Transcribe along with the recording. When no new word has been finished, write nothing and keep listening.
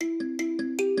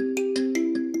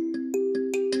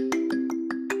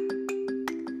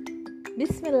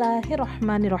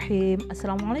Bismillahirrahmanirrahim.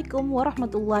 Assalamualaikum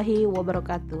warahmatullahi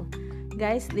wabarakatuh.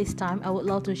 Guys, this time I would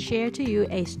love to share to you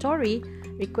a story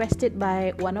requested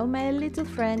by one of my little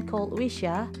friend called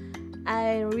Wisha.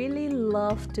 I really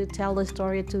love to tell the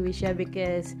story to Wisha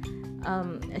because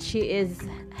she is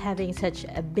having such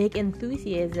a big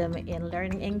enthusiasm in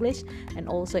learning English and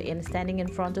also in standing in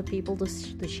front of people to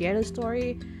share the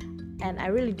story. And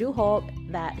I really do hope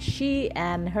that she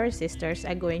and her sisters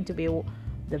are going to be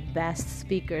the best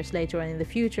speakers later on in the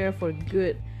future for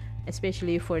good,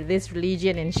 especially for this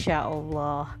religion,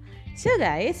 inshallah. So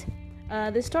guys,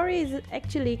 the story is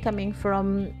actually coming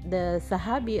from the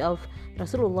Sahabi of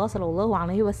Rasulullah sallallahu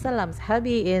alaihi wasallam.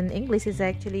 Sahabi in English is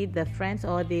actually the friend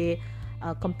or the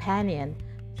companion.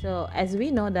 So as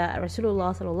we know that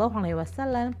Rasulullah sallallahu alaihi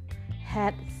wasallam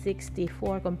had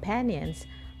 64 companions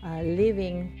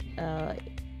living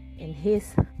in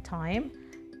his time.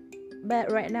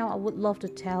 But right now I would love to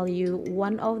tell you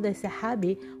one of the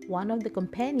Sahabi, one of the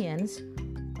companions,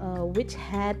 which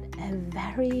had a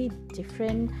very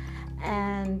different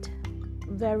and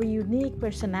very unique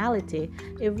personality.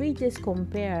 If we just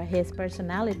compare his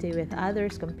personality with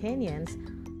others companions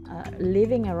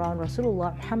living around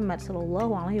Rasulullah Muhammad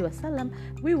sallallahu alaihi wasallam,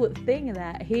 we would think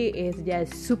that he is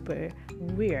just super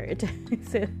weird.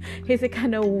 So he's a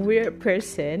kind of weird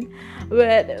person,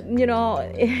 but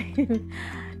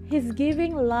he's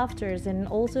giving laughters, and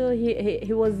also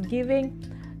he was giving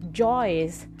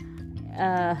joys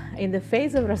in the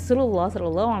face of Rasulullah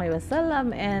sallallahu alaihi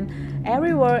wasallam, and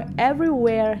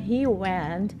everywhere he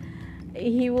went,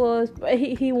 he was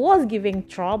giving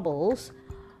troubles,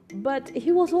 but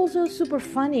he was also super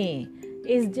funny.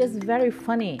 It's just very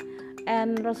funny,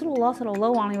 and Rasulullah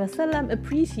sallallahu alaihi wasallam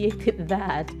appreciated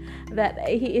that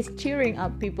he is cheering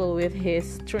up people with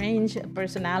his strange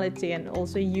personality and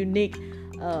also unique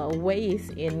ways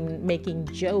in making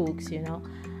jokes,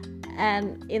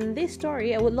 And in this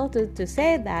story, I would love to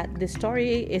say that the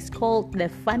story is called The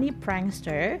Funny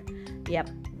Prankster.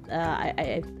 Yep,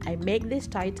 I make this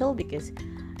title because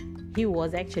he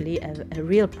was actually a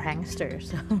real prankster.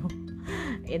 So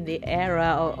in the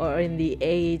era or in the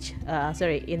age,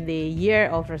 in the year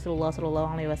of Rasulullah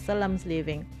sallallahu alaihi wasallam's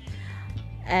living.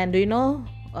 And do you know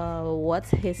what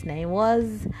his name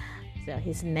was? So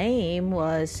his name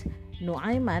was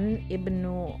Nu'ayman ibn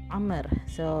Amr.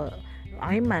 So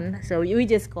Nu'ayman, so we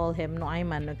just call him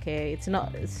Nu'ayman, okay? It's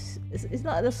not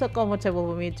so comfortable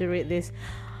for me to read this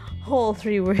whole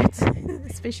 3 words,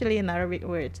 especially in Arabic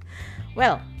words.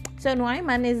 Well, so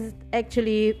Nu'ayman is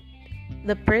actually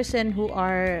the person who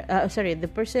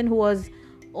was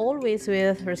always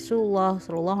with Rasulullah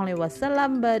sallallahu alaihi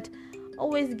wasallam, but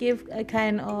always give a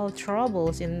kind of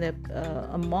troubles in the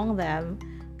among them.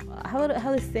 How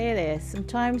to say this?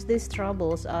 Sometimes these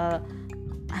troubles are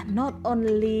not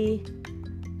only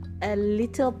a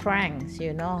little pranks,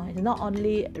 It's not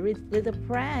only little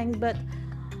pranks, but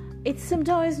it's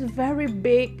sometimes very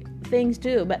big things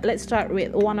too. But let's start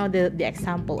with one of the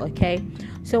example, okay?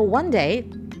 So one day,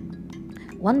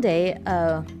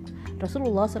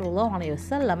 Rasulullah sallallahu alaihi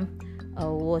wasallam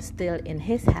was still in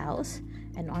his house,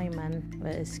 and Ayman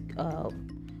was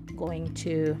going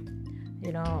to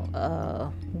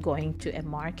a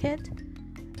market,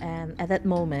 and at that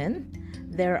moment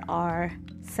there are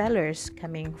sellers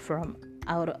coming from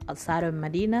outside of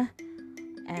Medina,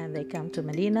 and they come to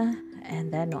Medina,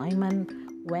 and then Nu'ayman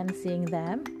went seeing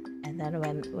them, and then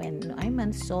when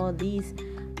Nu'ayman saw these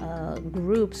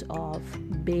groups of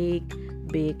big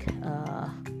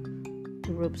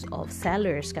groups of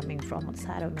sellers coming from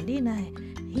outside of Medina,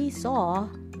 he saw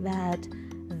that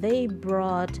they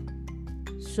brought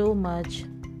so much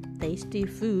tasty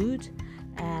food,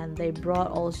 and they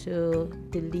brought also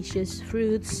delicious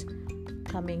fruits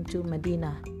coming to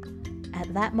Medina.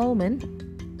 At that moment,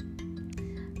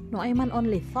 Nu'ayman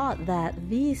only thought that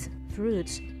these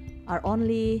fruits are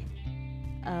only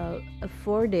were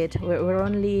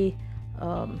only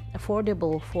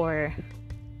affordable for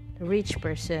rich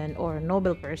person or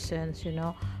noble persons,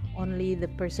 only the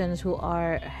persons who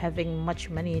are having much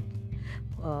money,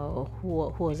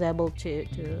 who was able to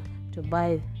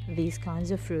buy these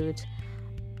kinds of fruits.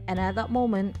 And at that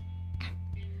moment,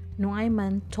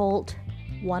 Nu'ayman talked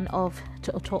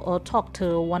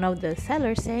to one of the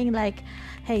sellers, saying like,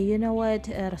 hey, you know what,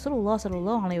 Rasulullah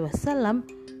sallallahu alaihi wasallam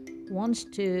wants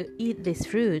to eat this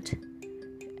fruit.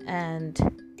 And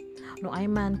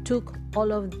Nu'ayman took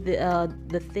all of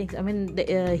the things.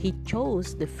 He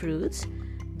chose the fruits,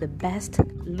 the best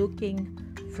looking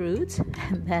fruits,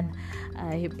 and then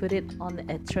he put it on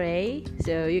a tray.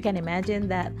 So you can imagine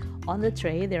that on the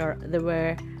tray there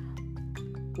were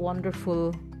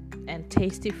wonderful and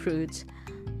tasty fruits,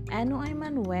 And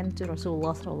Nu'ayman went to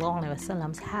Rasulullah sallallahu alaihi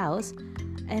wasallam's house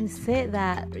and said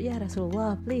that, "Ya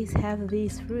Rasulullah, please have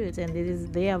these fruits, and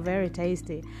they are very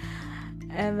tasty."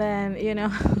 And then,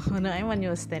 Nu'ayman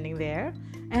was standing there,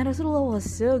 and Rasulullah was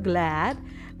so glad,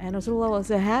 and Rasulullah was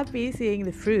so happy seeing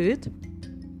the fruit.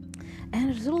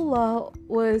 And Rasulullah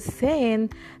was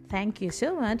saying thank you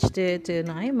so much to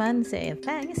Nu'ayman, saying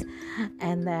thanks.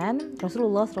 And then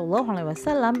Rasulullah sallallahu alaihi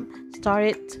wasallam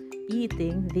started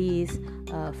eating these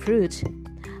fruits.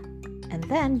 And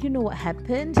then, you know what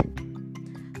happened?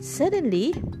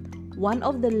 Suddenly, one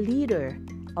of the leader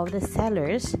of the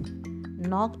sellers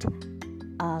knocked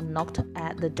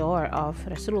at the door of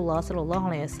Rasulullah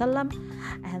sallallahu alaihi wasallam,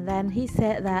 and then he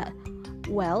said that,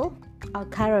 well, our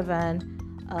caravan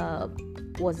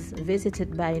was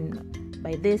visited by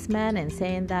this man, and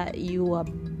saying that you are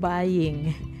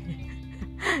buying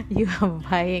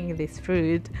this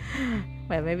fruit.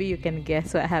 Well, maybe you can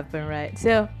guess what happened, right?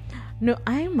 So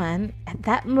Nu'ayman at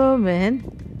that moment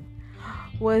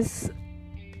was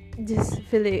just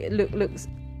looks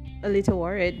a little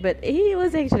worried, but he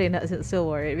was actually not so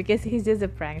worried, because he's just a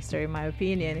prankster, in my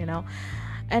opinion,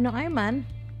 And Nu'ayman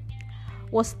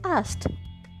was asked,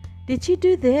 "Did you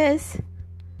do this?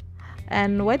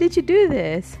 And why did you do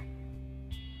this?"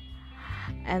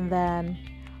 And then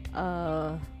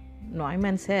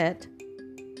Nu'ayman said,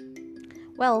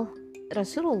 "Well,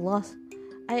 Rasulullah,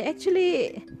 I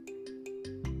actually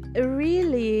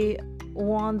really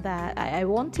I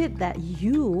wanted that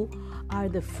you are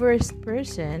the first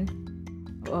person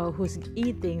who's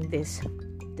eating this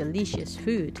delicious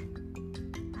food.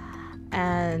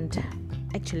 And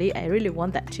actually, I really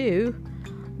want that too,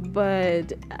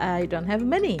 but I don't have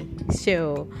money.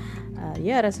 So,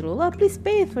 ya Rasulullah, please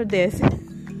pay for this."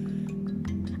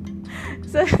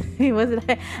 So he was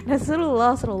like,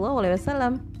 Rasulullah sallallahu alaihi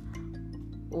wasallam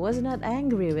was not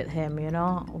angry with him,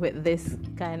 with this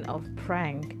kind of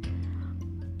prank.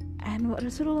 And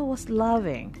Rasulullah was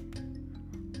laughing.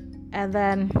 And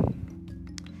then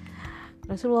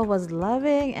Rasulullah was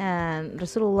laughing, and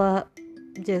Rasulullah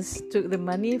just took the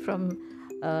money from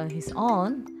his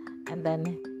own, and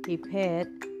then he paid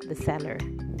the seller.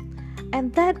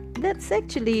 And that's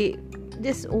actually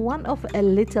just one of a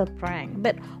little prank.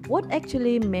 But what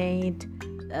actually made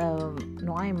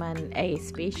Nu'ayman a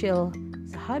special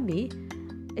Sahabi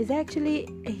is actually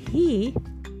he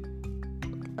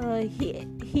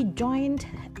joined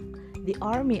the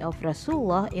army of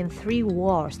Rasulullah in three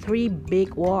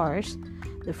big wars.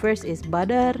 The first is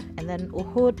Badr, and then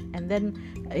Uhud, and then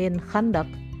in Khandaq.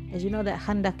 As you know, that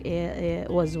Khandaq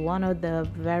was one of the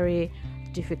very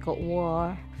difficult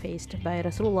war faced by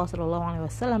Rasulullah sallallahu alaihi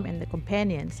wasallam and the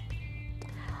companions.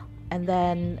 And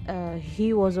then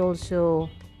he was also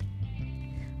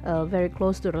very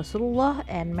close to Rasulullah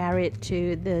and married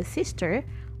to the sister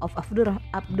of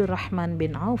Abdurrahman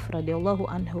bin Auf radiallahu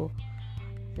anhu.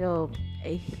 So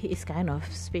he's kind of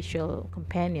special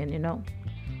companion,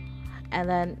 And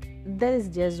then that is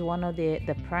just one of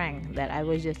the prank that I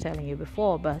was just telling you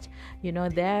before. But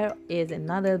there is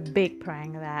another big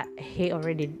prank that he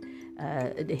already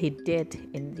he did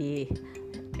in the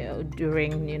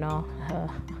during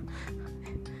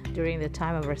during the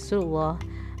time of Rasulullah,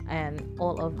 and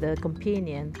all of the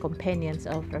companions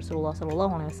of Rasulullah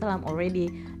sallallahu alaihi wasallam already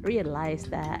realized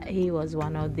that he was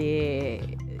one of the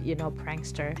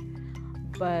prankster,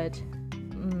 but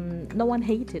no one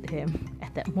hated him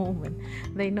at that moment.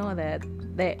 They know that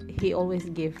he always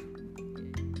give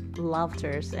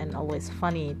laughters and always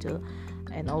funny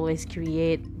and always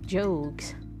create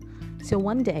jokes. So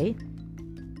one day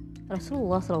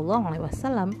Rasulullah sallallahu alaihi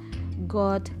wasallam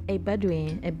got a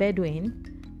Bedouin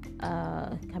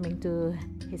coming to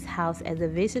his house as a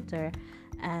visitor.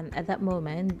 And at that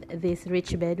moment, this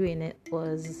rich Bedouin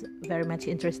was very much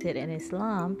interested in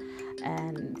Islam,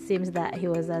 and seems that he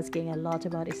was asking a lot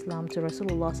about Islam to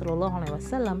Rasulullah sallallahu alaihi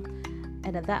wasallam.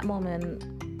 And at that moment,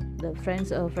 the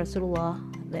friends of Rasulullah,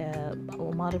 the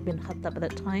Umar bin Khattab at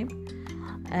that time,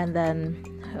 and then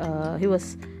he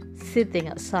was sitting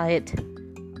outside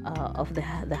of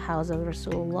the house of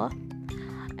Rasulullah.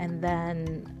 And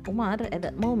then Umar at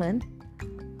that moment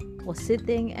was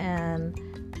sitting and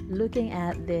looking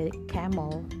at the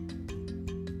camel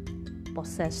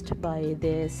possessed by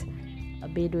this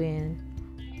Bedouin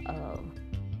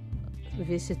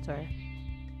visitor.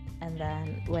 And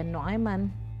then when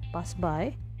Nu'ayman passed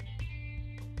by,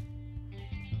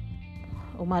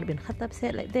 Umar bin Khattab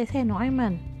said like this, "Hey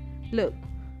Nu'ayman, look,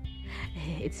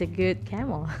 it's a good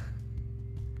camel."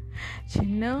 You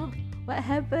know what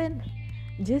happened?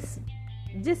 Just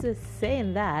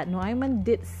saying that, Nu'ayman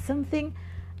did something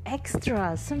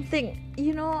extra, something,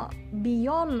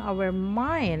 beyond our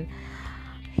mind.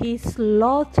 He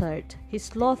slaughtered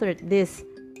this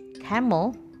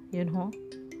camel, he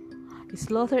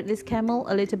slaughtered this camel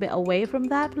a little bit away from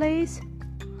that place,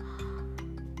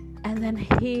 and then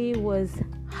he was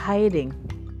hiding.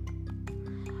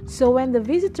 So when the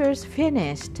visitors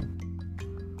finished,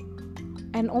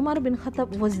 and Umar bin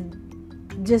Khattab was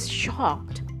just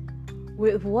shocked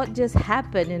with what just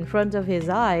happened in front of his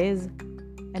eyes,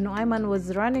 and Nu'ayman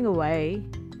was running away,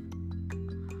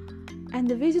 and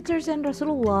the visitors and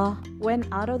Rasulullah went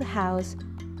out of the house,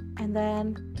 and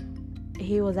then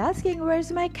he was asking,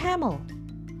 where's my camel?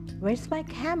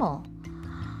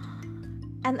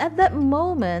 And at that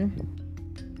moment,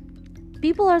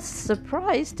 people are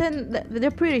surprised, and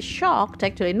they're pretty shocked,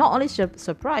 actually. Not only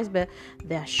surprised, but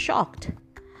they're shocked.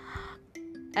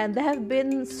 And they have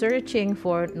been searching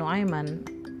for Nu'ayman,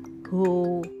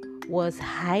 who was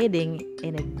hiding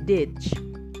in a ditch.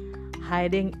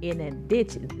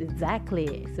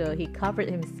 Exactly. So he covered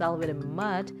himself with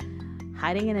mud,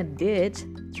 hiding in a ditch,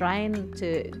 trying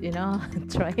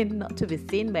not to be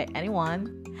seen by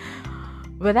anyone.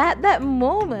 But at that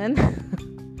moment,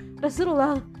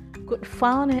 Rasulullah could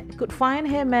find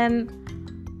him, and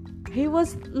he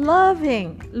was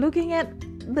looking at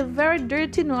the very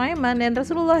dirty Nu'ayman, and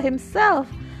Rasulullah himself,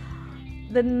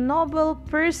 the noble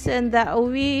person that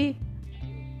we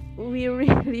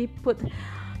really put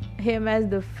him as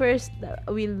the first that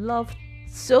we love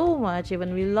so much.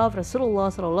 Even we love Rasulullah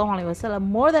sallallahu alaihi wasallam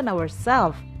more than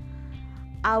ourselves.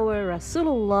 Our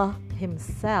Rasulullah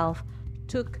himself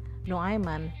took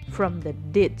Nu'ayman from the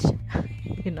ditch,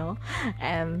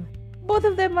 and both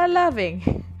of them are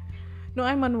loving.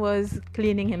 Nu'ayman was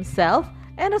cleaning himself,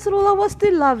 and Rasulullah was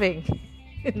still loving,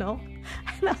 and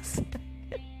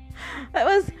that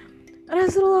was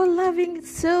Rasulullah loving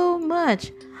so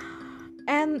much.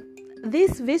 And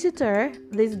this visitor,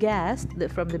 this guest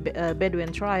from the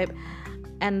Bedouin tribe,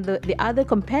 and the other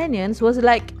companions was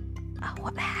like,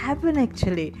 what happened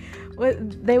actually? Well,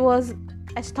 they was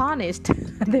astonished.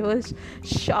 They was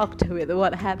shocked with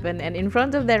what happened, and in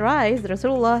front of their eyes,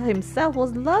 Rasulullah himself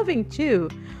was loving too.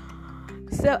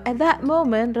 So at that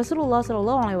moment, Rasulullah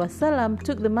sallallahu alaihi wasallam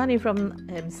took the money from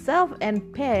himself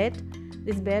and paid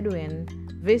this Bedouin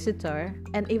visitor,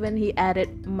 and even he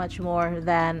added much more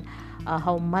than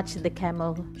how much the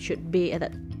camel should be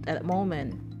at that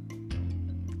moment.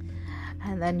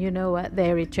 And then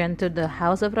they returned to the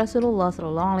house of Rasulullah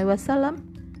sallallahu alaihi wasallam,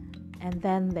 and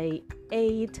then they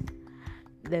ate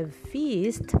the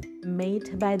feast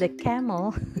made by the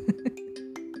camel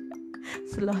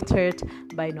slaughtered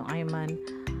by Nu'ayman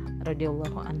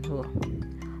radiallahu anhu.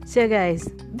 So guys,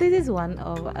 this is one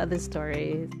of other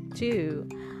stories too,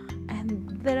 and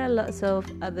there are lots of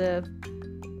other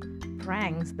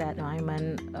pranks that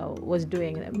Nu'ayman was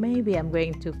doing. Maybe I'm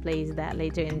going to place that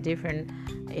later in different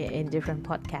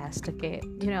podcast. Okay,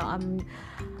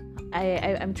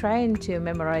 I'm trying to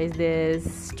memorize this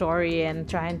story and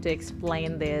trying to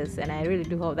explain this, and I really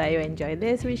do hope that you enjoy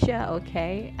this, Risha.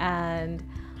 Okay, and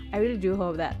I really do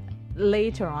hope that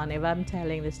later on, if I'm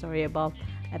telling the story about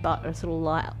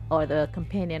Rasulullah or the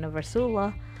companion of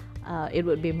Rasulullah, it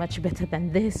would be much better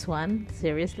than this one.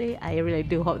 Seriously, I really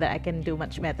do hope that I can do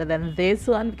much better than this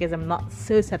one, because I'm not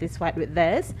so satisfied with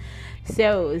this.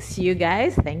 So see you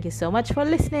guys. Thank you so much for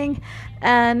listening,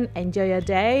 and enjoy your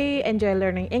day, enjoy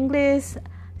learning English.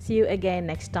 See you again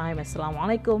next time.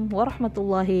 Assalamualaikum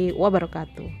warahmatullahi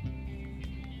wabarakatuh.